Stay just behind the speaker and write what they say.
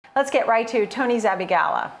Let's get right to Tony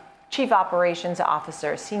Zabigala, Chief Operations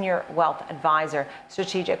Officer, Senior Wealth Advisor,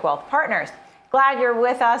 Strategic Wealth Partners. Glad you're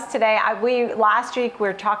with us today. Last week we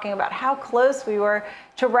were talking about how close we were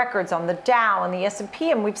to records on the Dow and the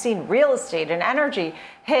S&P, and we've seen real estate and energy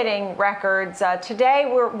hitting records.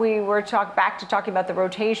 Today we were back to talking about the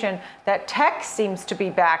rotation that tech seems to be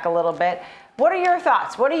back a little bit. What are your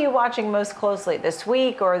thoughts? What are you watching most closely this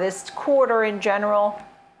week or this quarter in general?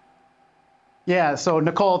 Yeah, so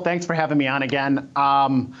Nicole, thanks for having me on again.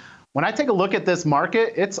 When I take a look at this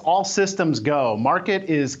market, it's all systems go. Market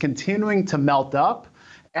is continuing to melt up.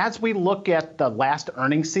 As we look at the last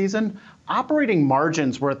earnings season, operating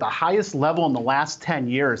margins were at the highest level in the last 10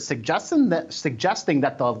 years, suggesting that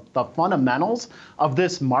the fundamentals of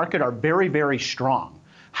this market are very, very strong.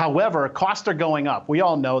 However, costs are going up. We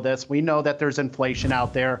all know this. We know that there's inflation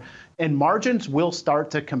out there, and margins will start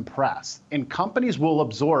to compress, and companies will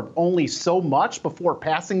absorb only so much before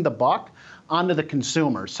passing the buck onto the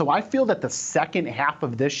consumer. So I feel that the second half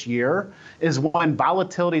of this year is when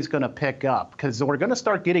volatility is going to pick up, because we're going to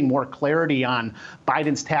start getting more clarity on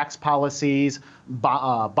Biden's tax policies,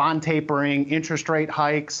 bond tapering, interest rate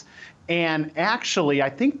hikes. And actually, I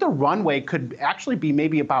think the runway could actually be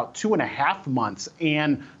maybe about 2.5 months.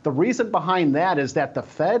 And the reason behind that is that the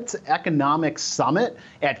Fed's economic summit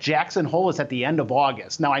at Jackson Hole is at the end of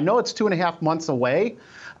August. Now, I know it's 2.5 months away,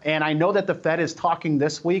 and I know that the Fed is talking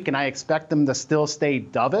this week, and I expect them to still stay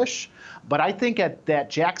dovish. But I think at that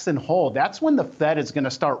Jackson Hole, that's when the Fed is going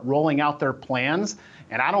to start rolling out their plans.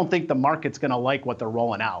 And I don't think the market's going to like what they're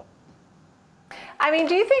rolling out. I mean,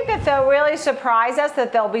 do you think that they'll really surprise us,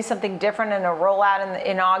 that there'll be something different in a rollout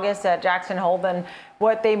in August at Jackson Hole than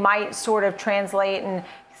what they might sort of translate and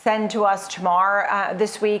send to us tomorrow,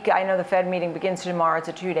 this week? I know the Fed meeting begins tomorrow. It's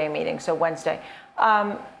a 2-day meeting, so Wednesday.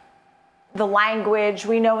 The language,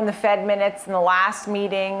 we know in the Fed minutes in the last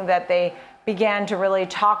meeting that they began to really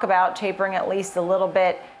talk about tapering at least a little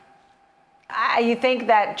bit. You think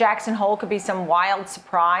that Jackson Hole could be some wild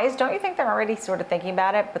surprise? Don't you think they're already sort of thinking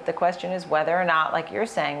about it? But the question is whether or not, like you're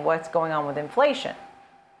saying, what's going on with inflation?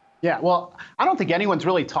 Yeah, well, I don't think anyone's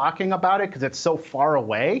really talking about it because it's so far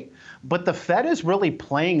away. But the Fed is really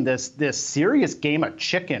playing this serious game of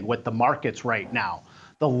chicken with the markets right now.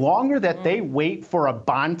 The longer that they wait for a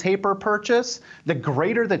bond taper purchase, the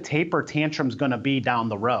greater the taper tantrum's going to be down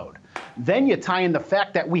the road. Then you tie in the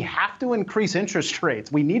fact that we have to increase interest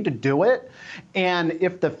rates. We need to do it. And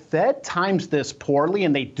if the Fed times this poorly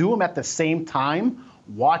and they do them at the same time,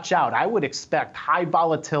 watch out. I would expect high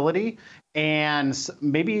volatility and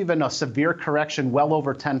maybe even a severe correction well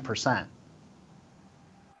over 10%.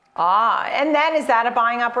 And then is that a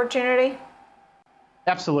buying opportunity?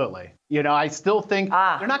 Absolutely. You know, I still think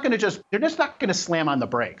they're just not going to slam on the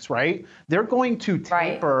brakes, right? They're going to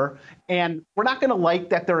taper, and we're not going to like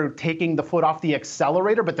that they're taking the foot off the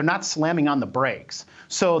accelerator, but they're not slamming on the brakes.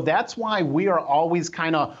 So that's why we are always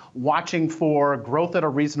kind of watching for growth at a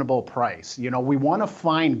reasonable price. You know, we want to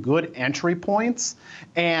find good entry points,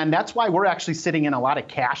 and that's why we're actually sitting in a lot of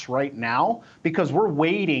cash right now, because we're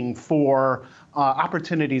waiting for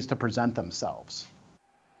opportunities to present themselves.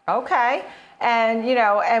 Okay. And, you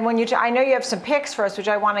know, and when I know you have some picks for us, which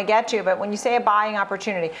I want to get to, but when you say a buying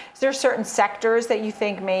opportunity, is there certain sectors that you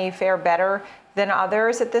think may fare better than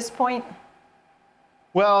others at this point?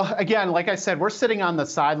 Well, again, like I said, we're sitting on the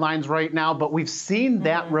sidelines right now, but we've seen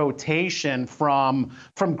that rotation from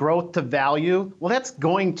growth to value. Well, that's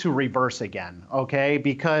going to reverse again, okay?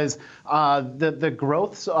 Because the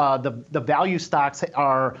growth, the value stocks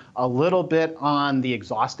are a little bit on the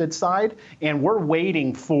exhausted side, and we're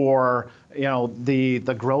waiting for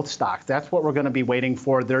the growth stocks. That's what we're going to be waiting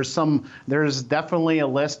for. There's definitely a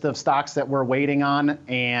list of stocks that we're waiting on,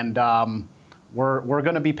 and we're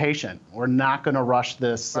going to be patient. We're not going to rush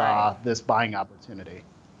this this buying opportunity.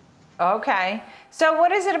 Okay. So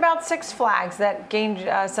what is it about Six Flags that gained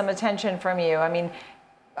some attention from you? I mean,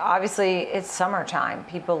 obviously it's summertime.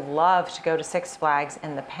 People love to go to Six Flags,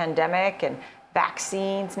 and the pandemic and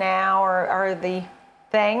vaccines now are the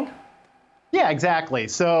thing. Yeah, exactly.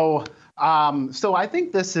 So I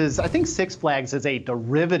think Six Flags is a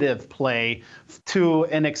derivative play to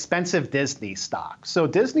an expensive Disney stock. So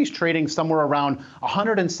Disney's trading somewhere around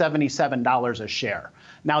 $177 a share.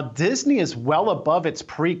 Now, Disney is well above its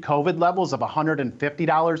pre-COVID levels of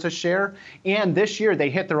 $150 a share. And this year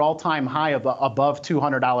they hit their all-time high of above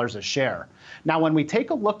 $200 a share. Now, when we take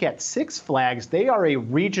a look at Six Flags, they are a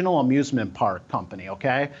regional amusement park company,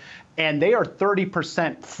 okay? And they are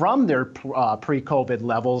 30% from their pre-COVID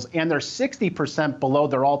levels, and they're 60% below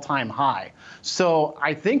their all-time high. So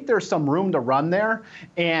I think there's some room to run there.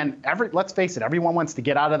 And let's face it, everyone wants to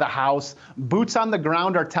get out of the house. Boots on the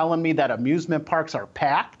ground are telling me that amusement parks are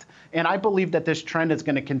packed. And I believe that this trend is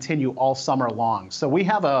going to continue all summer long. So we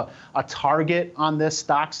have a target on this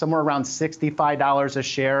stock somewhere around $65 a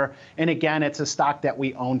share. And again, it's a stock that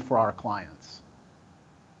we own for our clients.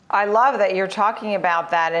 I love that you're talking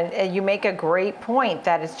about that. And you make a great point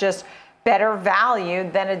that it's just better value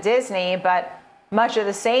than a Disney, but much of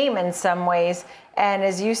the same in some ways. And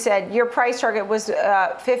as you said, your price target was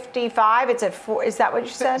 55. It's at 4. Is that what you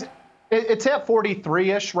said? It's at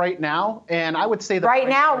 43-ish right now, and I would say the right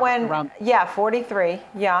now around, 43,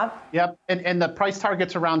 yeah. Yep, and the price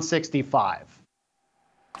target's around 65.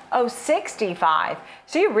 Oh, 65.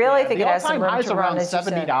 So you really think it has some room to run, as you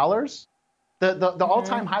said. $70. The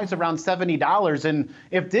all-time high's around $70, and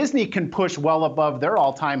if Disney can push well above their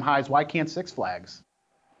all-time highs, why can't Six Flags?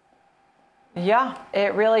 Yeah,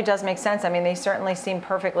 it really does make sense. I mean, they certainly seem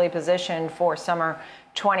perfectly positioned for summer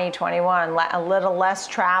 2021. A little less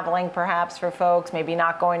traveling, perhaps, for folks, maybe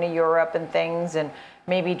not going to Europe and things, and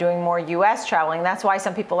maybe doing more U.S. traveling. That's why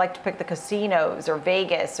some people like to pick the casinos or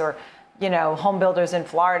Vegas or, home builders in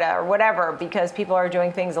Florida or whatever, because people are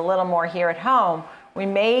doing things a little more here at home. We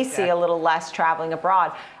may see a little less traveling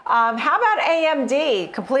abroad. How about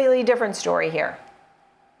AMD? Completely different story here.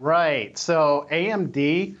 Right. So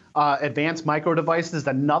AMD, Advanced Micro Devices,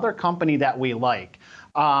 another company that we like.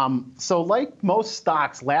 So like most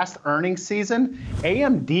stocks, last earnings season,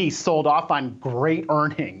 AMD sold off on great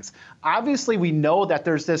earnings. Obviously, we know that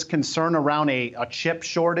there's this concern around a chip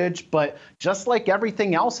shortage, but just like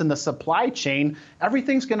everything else in the supply chain,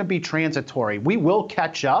 everything's going to be transitory. We will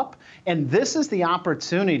catch up, and this is the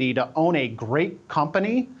opportunity to own a great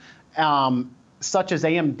company such as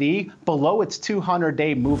AMD below its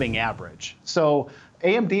 200-day moving average. So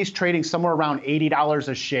AMD is trading somewhere around $80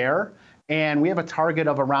 a share, and we have a target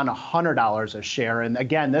of around $100 a share. And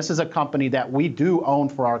again, this is a company that we do own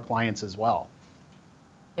for our clients as well.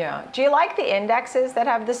 Yeah. Do you like the indexes that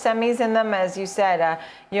have the semis in them? As you said,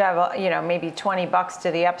 you have maybe $20 to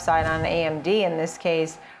the upside on AMD in this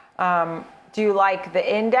case. Do you like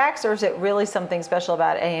the index, or is it really something special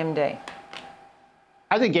about AMD?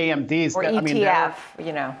 I think AMD's or ETF,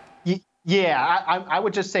 Yeah, I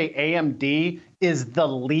would just say AMD is the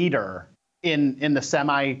leader in the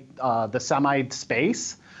semi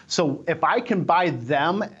space. So if I can buy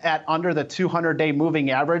them at under the 200-day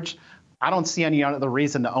moving average, I don't see any other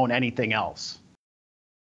reason to own anything else.